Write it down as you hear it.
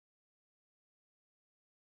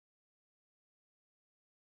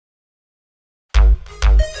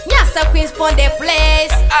Nyasa Queens pon the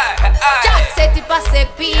place. Jack set it pass a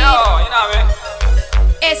beat. Yo, you know what I mean?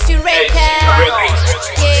 It's your record.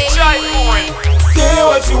 Say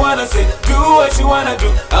what you wanna say, do what you wanna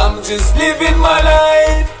do. I'm just living my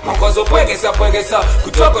life. Makozo pwegesa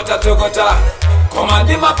kutokota tokota.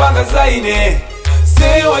 Komandi mapanga zaine.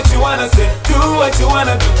 Say what you wanna say, do what you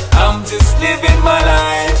wanna do. I'm just living my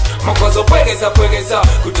life. Makozo pwegesa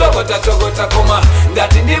kutokota tokota. Koma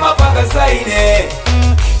ndati ndi mapanga zaine.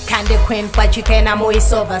 Candy Queen pachitena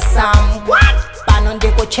moise over some. What? Pano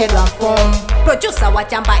ndiko chedwa form. Producer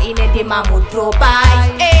wachamba ine di mamu throw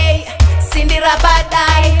by. Hey, Cindy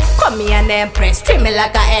Rabadai. Call me an empress, treat me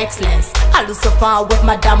like an excellence. I look so far with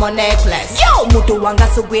my diamond necklace. Yo, mutu wanga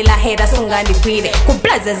sugwila hera sunga ndikwire.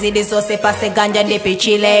 Kublaza zidi zose pase ganja ndipe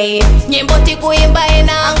chile. Nyimbo tikuimba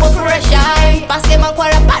ina angu furashai. Pase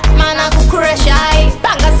mankwara Batman angu kurashai.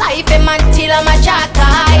 Banga saife mantila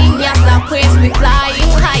machakai. Nyasa Queens we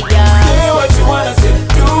flying higher. Say what you wanna say,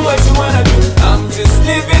 do what you wanna do. I'm just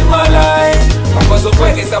living my life. Makozo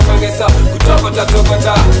pwegesa kutokota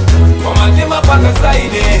tokota. Komandi mapanga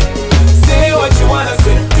zaine. Say what you wanna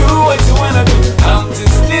say, do what you wanna do. I'm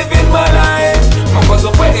just living my life.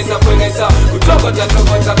 Makozo pwegesa kutokota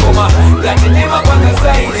tokota. Koma ndati ndi mapanga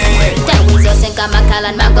zaine. Tawizo senka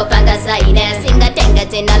makalan mango panga zaine. Singa tenga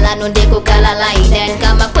tena lanu ndiku kala lainen.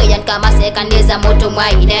 Kama kweyan kama sekandiza moto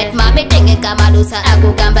mwainet. Mami tenge kama dusa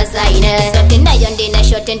aku gamba zaine. Sote na yondina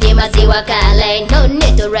shote ndi maziwa kale. No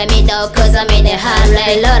need to remi now cause I'm in a hurry.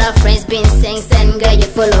 A lot of friends been saying send girl you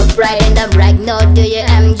full of pride. And I'm like no do you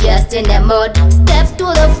I'm just in the mood. Step to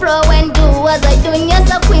the floor and do as I do.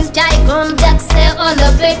 Nyasa Queens chycoon-mi on the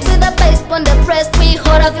beat. With the bass on the press we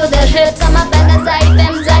hold up to the hits. Kama banga zai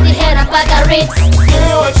fem zadi hera paka ritz.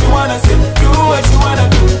 Say what you wanna say, do what you wanna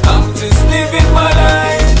do. I'm just living my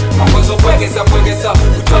life. Makozo pwegesa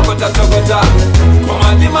kutokota tokota.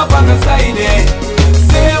 Komandi mapanga zaine.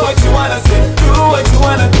 Say what you wanna say, do what you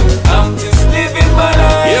wanna do. I'm just living my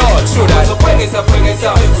life. Yo, true that. Makozo pwegesa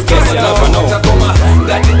kutokota tokota. Koma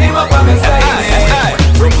ndati ndi mapanga zaine.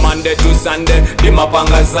 From Monday to Sunday, di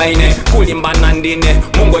mapanga zaine. Kulimba nandine,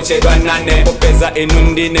 mungo chedwa nane. Opeza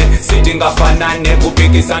enundine, sitinga fanane.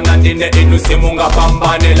 Kupikisa nandine, inusi munga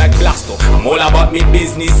pambane. Like Blasto, I'm all about me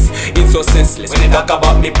business. It's so senseless when you talk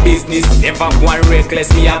about me business. Never go and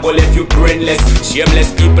reckless, me I go left you brainless.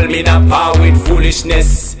 Shameless people made a power with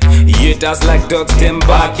foolishness. Haters like dogs, them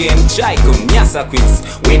barking. Chycoon-mi, Nyasa Queens,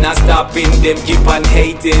 we not stopping. Them keep on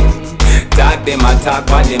hating. Tag them attack,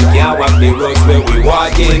 but them can't walk the roads where we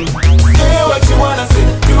walking. Say what you wanna say,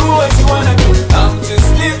 do what you wanna do. I'm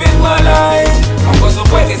just living my life. Makozo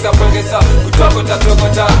pwegesa kutokota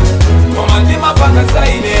tokota. Komandi mapanga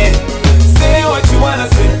zaine. Say what you wanna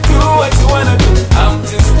say,